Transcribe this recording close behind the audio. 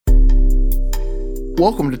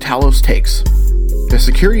Welcome to Talos Takes, the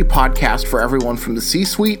security podcast for everyone from the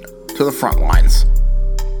C-suite to the front lines.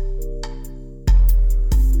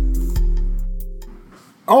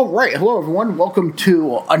 All right, hello everyone. Welcome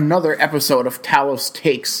to another episode of Talos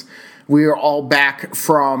Takes. We are all back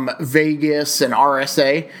from Vegas and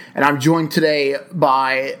RSA, and I'm joined today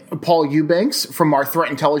by Paul Eubanks from our threat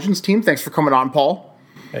intelligence team. Thanks for coming on, Paul.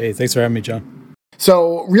 Hey, thanks for having me, John.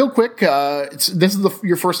 So, real quick, this is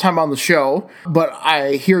your first time on the show, but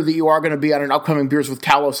I hear that you are going to be on an upcoming Beers with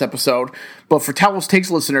Talos episode. But for Talos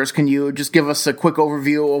Takes listeners, can you just give us a quick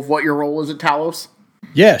overview of what your role is at Talos?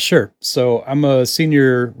 Yeah, sure. So I'm a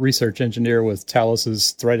senior research engineer with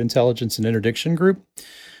Talos's Threat Intelligence and Interdiction Group.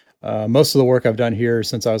 Most of the work I've done here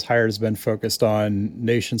since I was hired has been focused on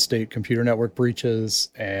nation-state computer network breaches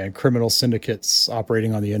and criminal syndicates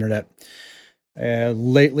operating on the internet.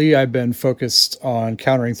 And lately, I've been focused on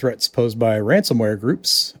countering threats posed by ransomware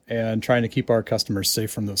groups and trying to keep our customers safe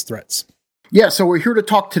from those threats. Yeah, so we're here to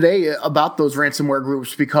talk today about those ransomware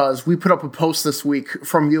groups because we put up a post this week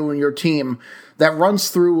from you and your team that runs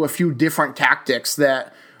through a few different tactics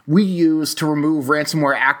that we use to remove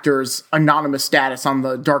ransomware actors' anonymous status on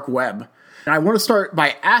the dark web. And I want to start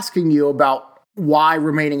by asking you about why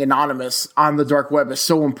remaining anonymous on the dark web is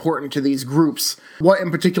so important to these groups. What in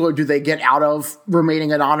particular do they get out of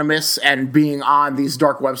remaining anonymous and being on these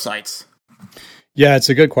dark websites? Yeah, it's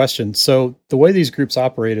a good question. So the way these groups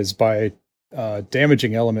operate is by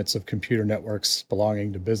damaging elements of computer networks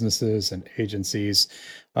belonging to businesses and agencies,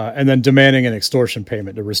 and then demanding an extortion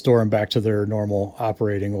payment to restore them back to their normal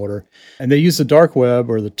operating order. And they use the dark web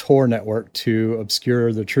or the Tor network to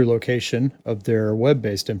obscure the true location of their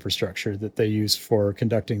web-based infrastructure that they use for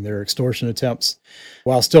conducting their extortion attempts,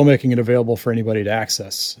 while still making it available for anybody to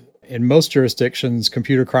access. In most jurisdictions,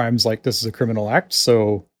 computer crimes like this is a criminal act,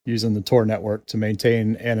 so using the Tor network to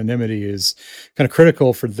maintain anonymity is kind of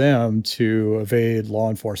critical for them to evade law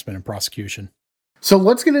enforcement and prosecution. So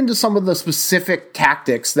let's get into some of the specific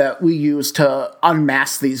tactics that we use to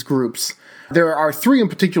unmask these groups. There are three in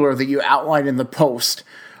particular that you outlined in the post.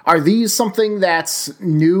 Are these something that's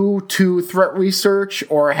new to threat research,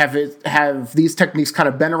 or have these techniques kind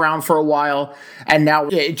of been around for a while, and now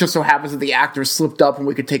it just so happens that the actors slipped up and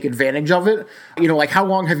we could take advantage of it? How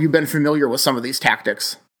long have you been familiar with some of these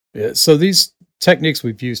tactics? Yeah, so these techniques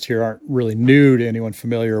we've used here aren't really new to anyone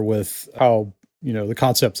familiar with how, the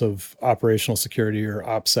concepts of operational security or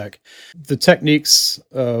OPSEC. The techniques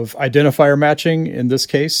of identifier matching, in this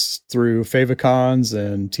case, through favicons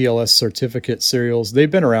and TLS certificate serials,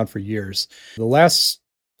 they've been around for years. The last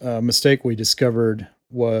mistake we discovered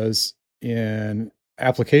was in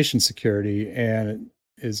application security, and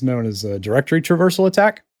it is known as a directory traversal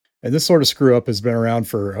attack. And this sort of screw up has been around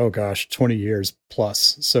for, 20 years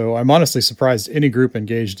plus. So I'm honestly surprised any group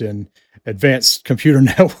engaged in advanced computer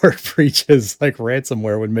network breaches like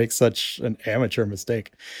ransomware would make such an amateur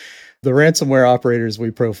mistake. The ransomware operators we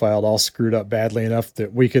profiled all screwed up badly enough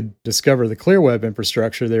that we could discover the ClearWeb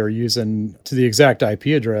infrastructure they were using to the exact IP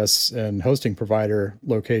address and hosting provider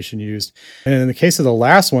location used. And in the case of the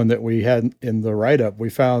last one that we had in the write-up, we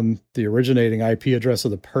found the originating IP address of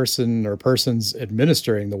the person or persons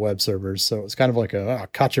administering the web servers. So it's kind of like a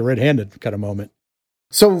caught you red-handed kind of moment.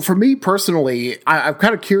 So for me personally, I'm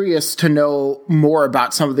kind of curious to know more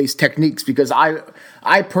about some of these techniques because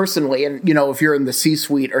I personally, and if you're in the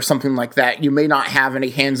C-suite or something like that, you may not have any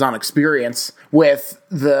hands-on experience with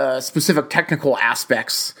the specific technical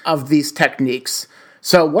aspects of these techniques.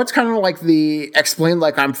 So what's kind of like the explain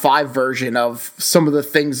like I'm 5 version of some of the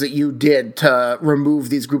things that you did to remove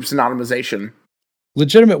these groups' anonymization?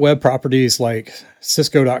 Legitimate web properties like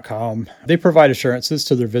Cisco.com, they provide assurances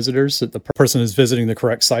to their visitors that the person is visiting the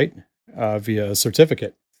correct site via a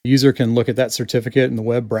certificate. The user can look at that certificate in the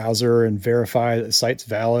web browser and verify that the site's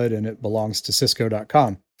valid and it belongs to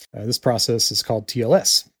Cisco.com. This process is called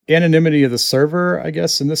TLS. Anonymity of the server, I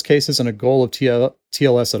guess, in this case, isn't a goal of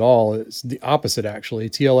TLS at all. It's the opposite, actually.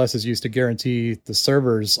 TLS is used to guarantee the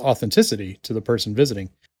server's authenticity to the person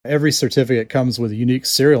visiting. Every certificate comes with a unique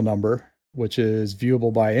serial number, which is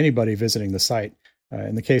viewable by anybody visiting the site.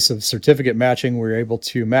 In the case of certificate matching, we're able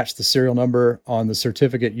to match the serial number on the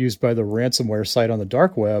certificate used by the ransomware site on the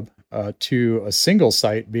dark web to a single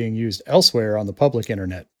site being used elsewhere on the public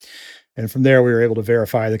internet. And from there, we were able to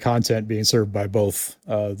verify the content being served by both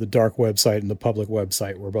the dark website and the public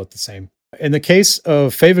website were both the same. In the case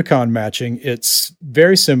of favicon matching, it's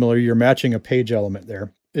very similar. You're matching a page element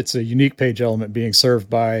there. It's a unique page element being served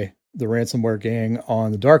by the ransomware gang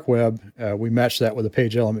on the dark web, we matched that with a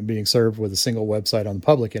page element being served with a single website on the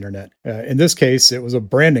public internet. In this case, it was a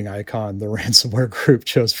branding icon the ransomware group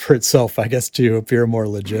chose for itself, I guess, to appear more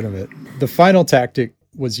legitimate. The final tactic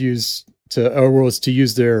was to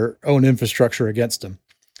use their own infrastructure against them.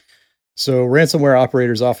 So ransomware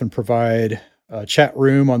operators often provide a chat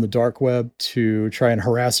room on the dark web to try and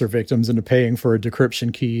harass their victims into paying for a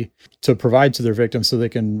decryption key to provide to their victims so they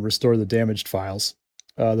can restore the damaged files.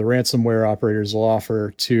 The ransomware operators will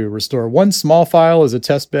offer to restore one small file as a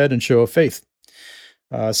test bed and show of faith.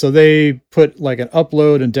 So they put like an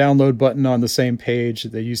upload and download button on the same page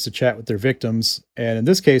that they used to chat with their victims. And in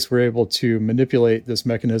this case, we're able to manipulate this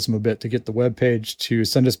mechanism a bit to get the web page to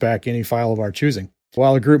send us back any file of our choosing.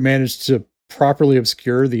 While the group managed to properly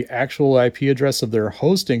obscure the actual IP address of their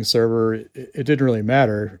hosting server, it didn't really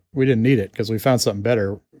matter. We didn't need it because we found something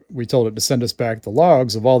better. We told it to send us back the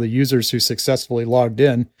logs of all the users who successfully logged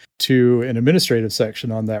in to an administrative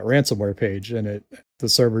section on that ransomware page. And the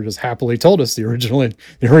server just happily told us the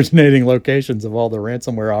originating locations of all the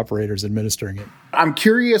ransomware operators administering it. I'm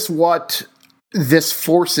curious what this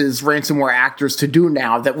forces ransomware actors to do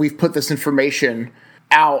now that we've put this information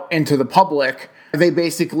out into the public. They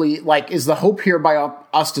basically, is the hope here by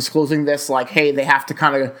us disclosing this, hey, they have to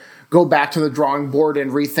kind of go back to the drawing board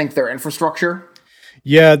and rethink their infrastructure?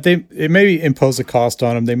 Yeah, it may impose a cost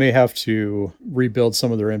on them. They may have to rebuild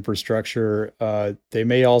some of their infrastructure. They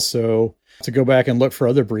may also have to go back and look for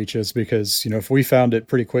other breaches because, if we found it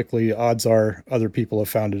pretty quickly, odds are other people have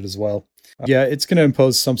found it as well. Yeah, it's going to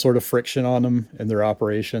impose some sort of friction on them in their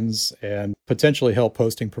operations and potentially help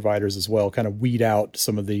hosting providers as well, kind of weed out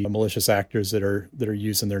some of the malicious actors that are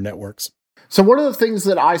using their networks. So one of the things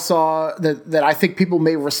that I saw that I think people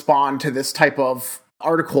may respond to this type of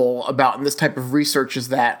article about and this type of research is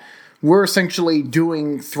that we're essentially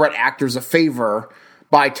doing threat actors a favor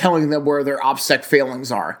by telling them where their OPSEC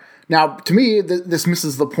failings are. Now, to me, this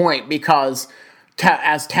misses the point because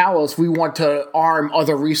as Talos, we want to arm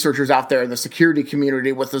other researchers out there in the security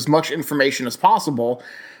community with as much information as possible.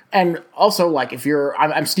 And also,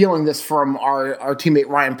 I'm stealing this from our teammate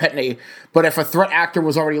Ryan Petney, but if a threat actor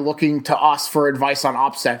was already looking to us for advice on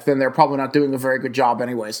OPSEC, then they're probably not doing a very good job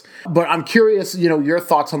anyways. But I'm curious, your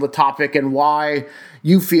thoughts on the topic and why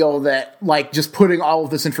you feel that, just putting all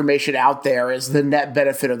of this information out there is the net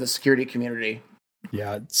benefit of the security community.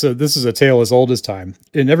 Yeah, so this is a tale as old as time.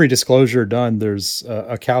 In every disclosure done, there's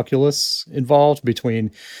a calculus involved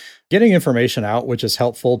between getting information out, which is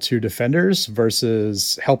helpful to defenders,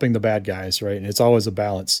 versus helping the bad guys, right? And it's always a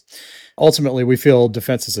balance. Ultimately, we feel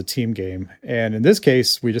defense is a team game. And in this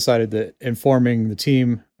case, we decided that informing the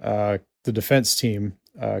team, the defense team,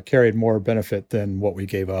 carried more benefit than what we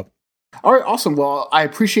gave up. All right, awesome. Well, I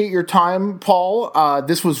appreciate your time, Paul.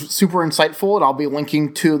 This was super insightful, and I'll be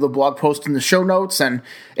linking to the blog post in the show notes, and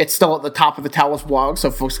it's still at the top of the Talos blog,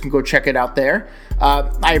 so folks can go check it out there.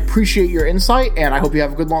 I appreciate your insight, and I hope you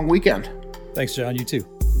have a good long weekend. Thanks, John. You too.